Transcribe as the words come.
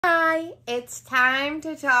everybody. It's time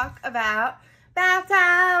to talk about bath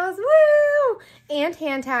towels, woo! And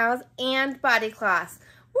hand towels and body cloths,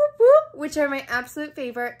 whoop whoop, which are my absolute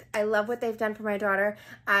favorite. I love what they've done for my daughter.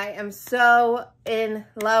 I am so in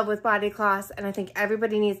love with body cloths, and I think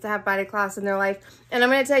everybody needs to have body cloths in their life. And I'm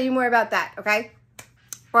going to tell you more about that, okay?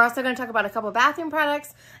 We're also going to talk about a couple bathroom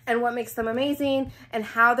products and what makes them amazing and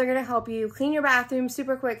how they're going to help you clean your bathroom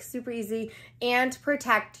super quick, super easy, and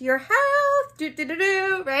protect your health.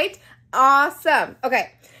 Right? Awesome.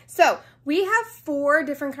 Okay, so we have 4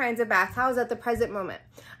 different kinds of bath towels at the present moment.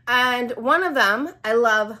 And one of them I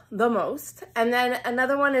love the most. And then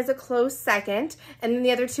another one is a close second. And then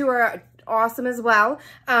the other 2 are awesome as well.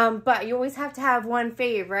 But you always have to have one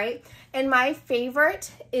fave, right? And my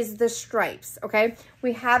favorite is the stripes, okay?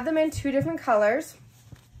 We have them in 2 different colors.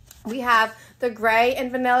 We have the gray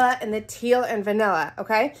and vanilla and the teal and vanilla,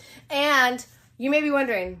 okay? And you may be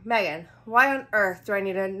wondering, Megan, why on earth do I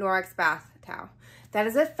need a Norwex bath towel? That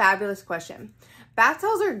is a fabulous question. Bath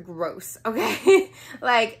towels are gross, okay?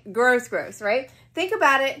 Like gross, right? Think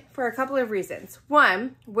about it for a couple of reasons.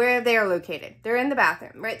 One, where they are located. They're in the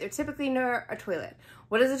bathroom, right? They're typically near a toilet.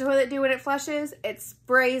 What does a toilet do when it flushes? It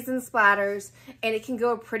sprays and splatters, and it can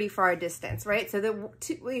go a pretty far distance, right? So that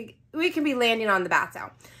we can be landing on the bath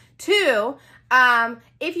towel. 2,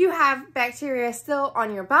 if you have bacteria still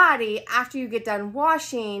on your body after you get done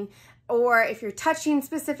washing, or if you're touching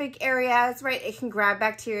specific areas, right, it can grab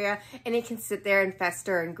bacteria and it can sit there and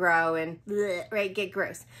fester and grow and, right, get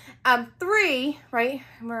gross. 3, right,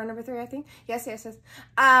 we're on number 3, I think. Yes.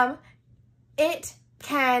 It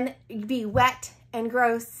can be wet and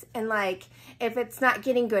gross, and like if it's not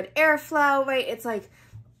getting good airflow, right, it's like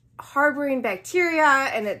harboring bacteria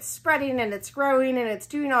and it's spreading and it's growing and it's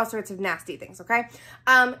doing all sorts of nasty things, okay?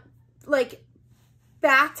 Like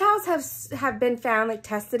bath towels have been found, like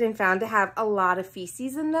tested and found to have a lot of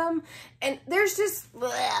feces in them, and there's just,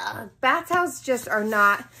 bath towels just are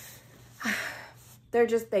not,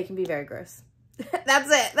 they can be very gross. That's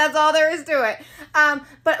it. That's all there is to it.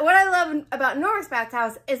 But what I love about Norwex bath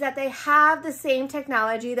towels is that they have the same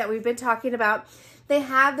technology that we've been talking about. They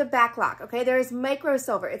have the back lock, okay? There is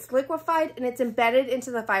microsilver. It's liquefied and it's embedded into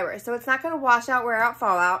the fiber. So it's not going to wash out, wear out,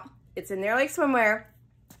 fall out. It's in there like swimwear.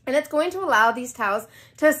 And it's going to allow these towels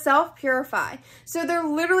to self-purify. So they're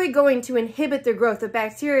literally going to inhibit the growth of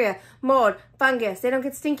bacteria, mold, fungus. They don't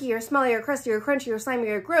get stinky or smelly or crusty or crunchy or slimy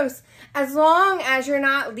or gross, as long as you're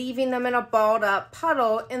not leaving them in a balled up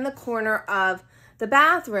puddle in the corner of the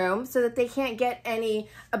bathroom so that they can't get any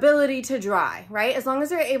ability to dry, right? As long as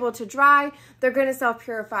they're able to dry, they're going to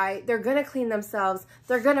self-purify, they're going to clean themselves,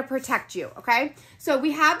 they're going to protect you, okay? So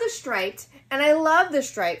we have the striped, and I love the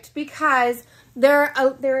striped because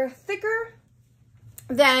they're thicker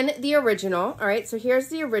than the original, all right? So here's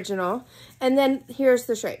the original, and then here's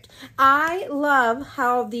the striped. I love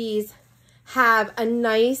how these have a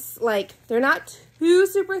nice, like, they're not too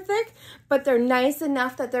super thick, but they're nice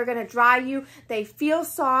enough that they're gonna dry you. They feel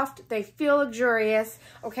soft, they feel luxurious,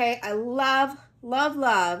 okay? I love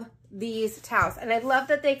these towels, and I love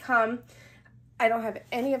that they come, I don't have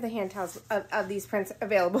any of the hand towels of these prints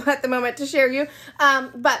available at the moment to share you,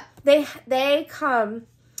 but they come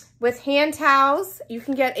with hand towels. You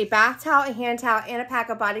can get a bath towel, a hand towel, and a pack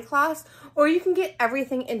of body cloths, or you can get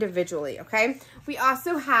everything individually, okay? We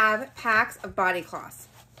also have packs of body cloths.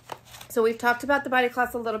 So we've talked about the body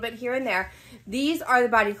cloths a little bit here and there. These are the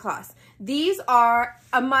body cloths. These are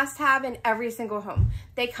a must-have in every single home.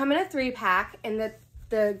 They come in a 3-pack in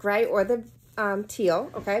the gray or the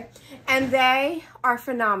teal, okay? And they are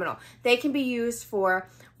phenomenal. They can be used for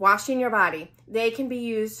washing your body. They can be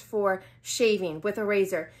used for shaving with a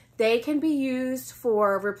razor. They can be used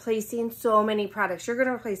for replacing so many products. You're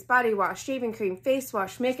gonna replace body wash, shaving cream, face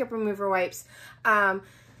wash, makeup remover wipes,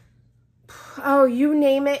 oh, you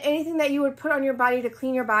name it. Anything that you would put on your body to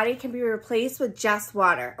clean your body can be replaced with just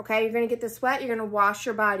water, okay? You're going to get this wet. You're going to wash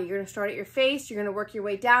your body. You're going to start at your face. You're going to work your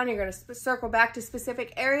way down. You're going to circle back to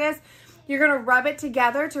specific areas. You're going to rub it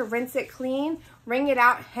together to rinse it clean, wring it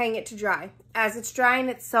out, hang it to dry. As it's drying,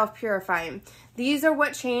 it's self-purifying. These are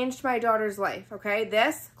what changed my daughter's life, okay?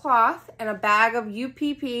 This cloth and a bag of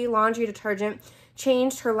UPP laundry detergent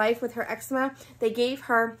changed her life with her eczema. They gave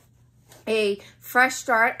her a fresh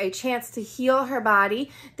start, a chance to heal her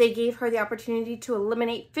body. They gave her the opportunity to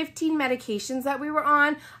eliminate 15 medications that we were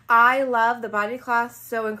on. I love the body cloth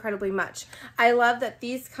so incredibly much. I love that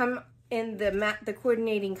these come in the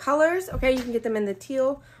coordinating colors. Okay, you can get them in the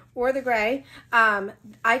teal or the gray.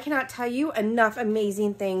 I cannot tell you enough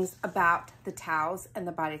amazing things about the towels and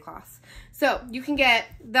the body cloths. So you can get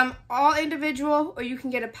them all individual, or you can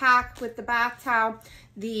get a pack with the bath towel,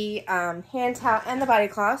 the hand towel, and the body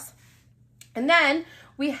cloths. And then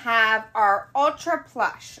we have our Ultra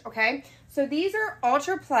Plush, okay? So these are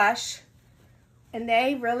Ultra Plush, and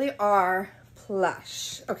they really are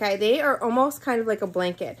plush, okay? They are almost kind of like a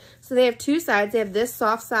blanket. So they have two sides. They have this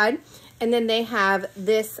soft side, and then they have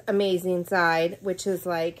this amazing side, which is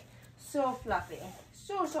like so fluffy.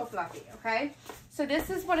 So fluffy, okay? So this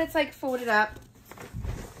is what it's like folded up.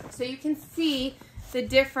 So you can see the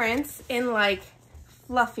difference in like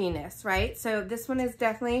fluffiness, right? So this one is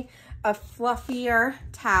definitely a fluffier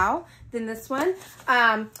towel than this one.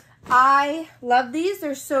 I love these.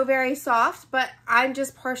 They're so very soft, but I'm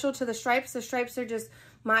just partial to the stripes. The stripes are just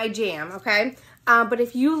my jam, okay? But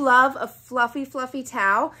if you love a fluffy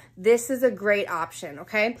towel, this is a great option,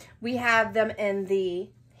 okay? We have them in the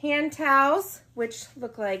hand towels, which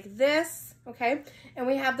look like this, okay? And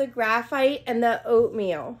we have the graphite and the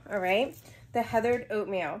oatmeal, all right? The heathered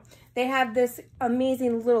oatmeal. They have this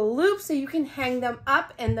amazing little loop so you can hang them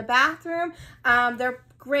up in the bathroom. They're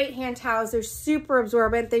great hand towels. They're super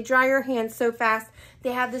absorbent. They dry your hands so fast.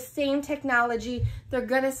 They have the same technology. They're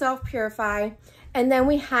gonna self-purify. And then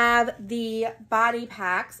we have the body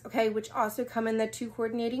packs, okay, which also come in the 2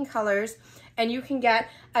 coordinating colors. And you can get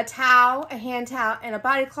a towel, a hand towel, and a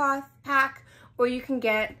body cloth pack, or you can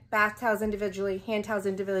get bath towels individually, hand towels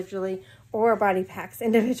individually, or body packs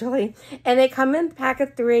individually. And they come in a pack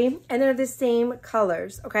of 3, and they're the same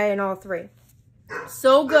colors, okay, in all 3.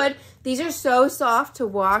 So good. These are so soft to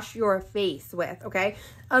wash your face with, okay?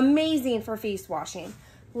 Amazing for face washing.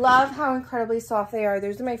 Love how incredibly soft they are.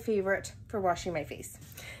 Those are my favorite for washing my face.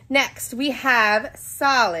 Next, we have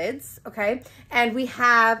solids, okay? And we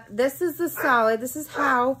have, this is the solid. This is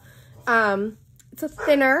how, it's a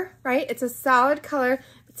thinner, right? It's a solid color.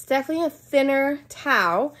 It's definitely a thinner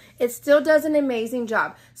towel. It still does an amazing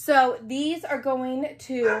job. So these are going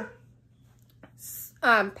to,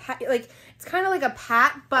 like, it's kind of like a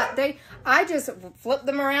pat, but I just flip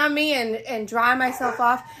them around me and dry myself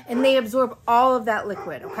off, and they absorb all of that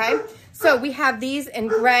liquid, okay? So we have these in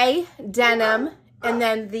gray, denim, and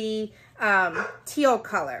then the teal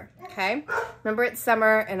color, okay? Remember, it's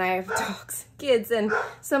summer, and I have dogs, kids, and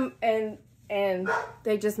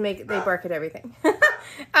they just they bark at everything.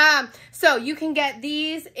 So you can get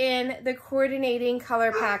these in the coordinating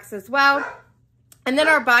color packs as well. And then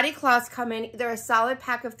our body cloths come in. They're a solid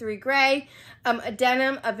pack of 3 gray, a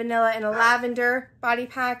denim, a vanilla, and a lavender body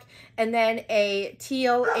pack, and then a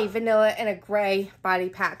teal, a vanilla, and a gray body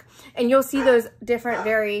pack. And you'll see those different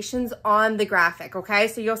variations on the graphic, okay?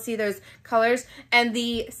 So you'll see those colors. And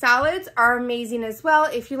the solids are amazing as well.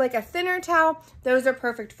 If you like a thinner towel, those are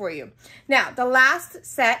perfect for you. Now, the last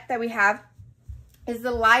set that we have is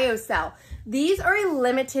the Lyocell. These are a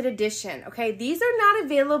limited edition, okay? These are not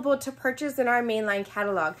available to purchase in our mainline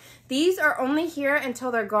catalog. These are only here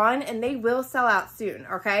until they're gone, and they will sell out soon,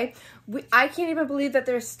 okay? I can't even believe that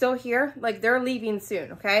they're still here. Like, they're leaving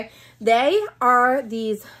soon, okay? They are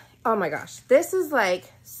these, oh my gosh, this is like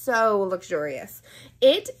so luxurious.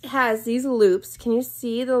 It has these loops. Can you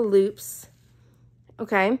see the loops?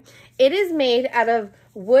 Okay. It is made out of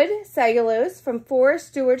wood cellulose from Forest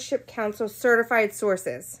Stewardship Council certified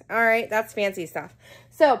sources. All right, that's fancy stuff.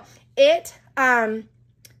 So it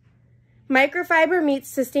microfiber meets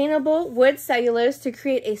sustainable wood cellulose to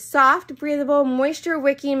create a soft, breathable, moisture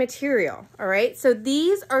wicking material. All right, so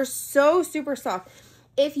these are so super soft.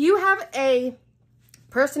 If you have a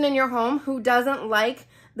person in your home who doesn't like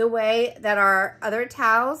the way that our other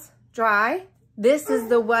towels dry, this is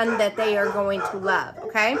the one that they are going to love,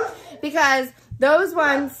 okay? Because those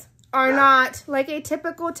ones are not like a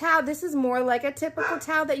typical towel. This is more like a typical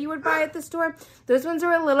towel that you would buy at the store. Those ones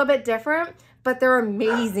are a little bit different, but they're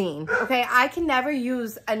amazing, okay? I can never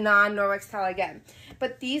use a non-Norwex towel again.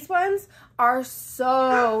 But these ones are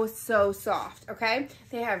so soft, okay?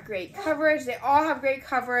 They have great coverage. They all have great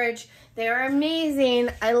coverage. They are amazing.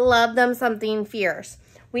 I love them something fierce.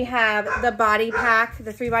 We have the body pack,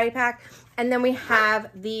 the 3 body pack, and then we have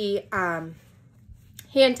the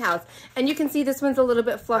hand towels. And you can see this one's a little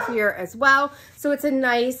bit fluffier as well. So it's a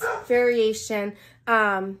nice variation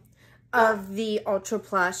of the Ultra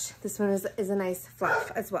Plush. This one is a nice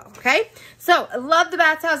fluff as well, okay? So I love the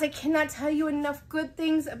bath towels. I cannot tell you enough good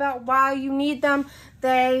things about why you need them.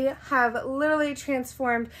 They have literally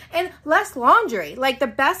transformed, and less laundry. Like, the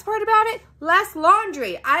best part about it, less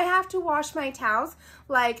laundry. I have to wash my towels.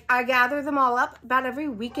 Like, I gather them all up about every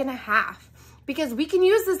week and a half because we can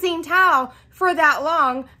use the same towel for that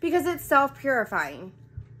long because it's self-purifying.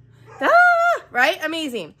 Right?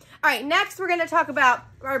 Amazing. All right, next we're going to talk about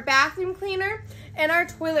our bathroom cleaner and our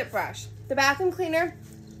toilet brush. The bathroom cleaner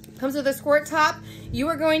Comes with a squirt top. You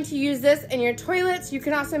are going to use this in your toilets. You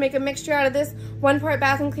can also make a mixture out of this. 1 part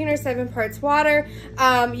bathroom cleaner, 7 parts water.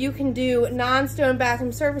 You can do non-stone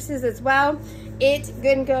bathroom surfaces as well. It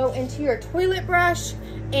can go into your toilet brush,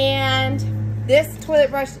 and this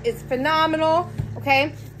toilet brush is phenomenal,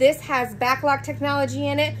 okay? This has backlock technology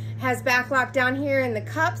in it. Has backlock down here in the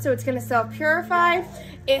cup, so it's gonna self-purify.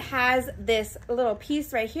 It has this little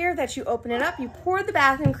piece right here that you open it up, you pour the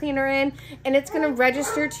bathroom cleaner in, and it's gonna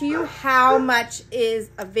register to you how much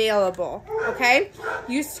is available, okay?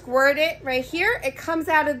 You squirt it right here, it comes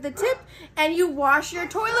out of the tip, and you wash your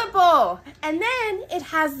toilet bowl. And then it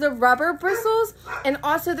has the rubber bristles and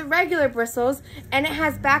also the regular bristles, and it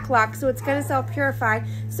has backlock, so it's gonna self-purify,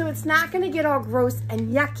 so it's not gonna get all gross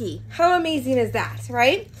and yucky. How amazing is that,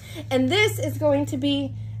 right? And this is going to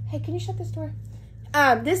be, hey, can you shut this door?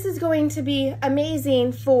 This is going to be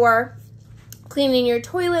amazing for cleaning your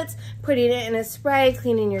toilets, putting it in a spray,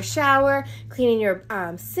 cleaning your shower, cleaning your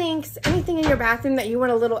sinks, anything in your bathroom that you want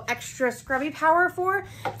a little extra scrubby power for.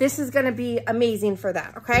 This is gonna be amazing for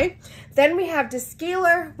that, okay? Then we have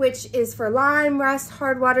Descaler, which is for lime, rust,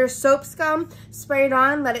 hard water, soap scum. Spray it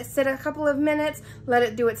on, let it sit a couple of minutes, let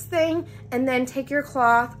it do its thing, and then take your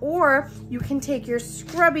cloth, or you can take your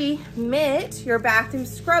scrubby mitt, your bathroom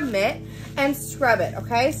scrub mitt, and scrub it,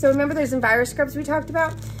 okay? So remember those Enviro scrubs we talked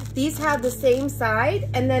about? These have the same side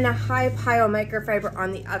and then a high pile microfiber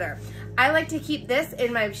on the other. I like to keep this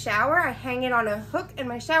in my shower. I hang it on a hook in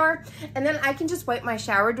my shower, and then I can just wipe my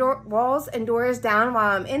shower door walls and doors down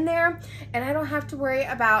while I'm in there, and I don't have to worry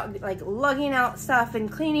about like lugging out stuff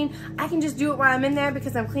and cleaning. I can just do it while I'm in there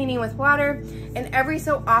because I'm cleaning with water. And every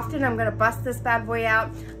so often I'm gonna bust this bad boy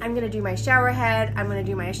out. I'm gonna do my shower head, I'm gonna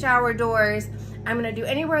do my shower doors, I'm gonna do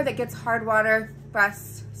anywhere that gets hard water,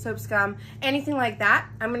 rust, soap scum, anything like that.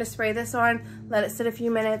 I'm gonna spray this on, let it sit a few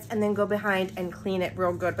minutes, and then go behind and clean it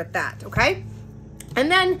real good with that, okay?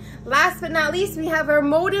 And then last but not least, we have our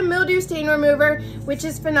mold and mildew stain remover, which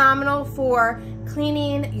is phenomenal for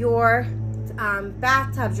cleaning your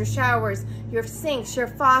bathtubs, your showers, your sinks, your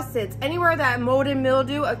faucets, anywhere that mold and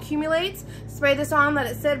mildew accumulates. Spray this on, let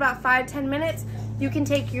it sit about 5-10 minutes. You can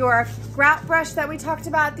take your grout brush that we talked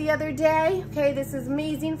about the other day. Okay, this is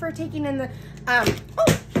amazing for taking in the, oh,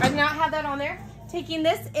 I did not have that on there. Taking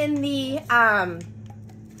this in the,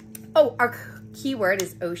 oh, our keyword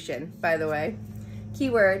is ocean, by the way.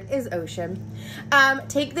 Keyword is ocean.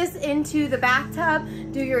 Take this into the bathtub,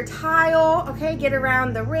 do your tile, okay, get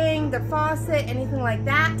around the ring, the faucet, anything like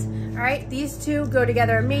that. All right, these two go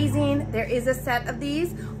together amazing. There is a set of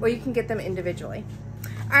these, or you can get them individually.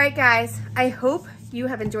 All right, guys, I hope you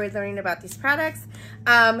have enjoyed learning about these products.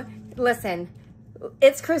 Listen,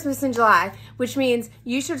 it's Christmas in July, which means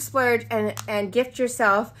you should splurge and gift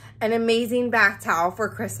yourself an amazing bath towel for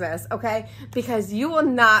Christmas, okay? Because you will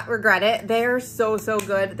not regret it. They're so, so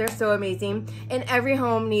good. They're so amazing. And every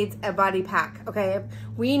home needs a body pack, okay?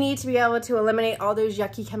 We need to be able to eliminate all those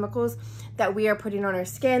yucky chemicals that we are putting on our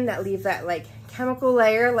skin that leave that like chemical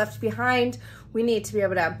layer left behind. We need to be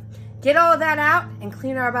able to get all of that out and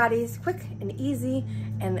clean our bodies quick and easy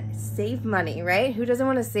and save money, right? Who doesn't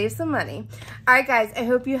want to save some money? All right, guys, I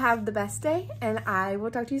hope you have the best day, and I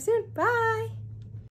will talk to you soon. Bye.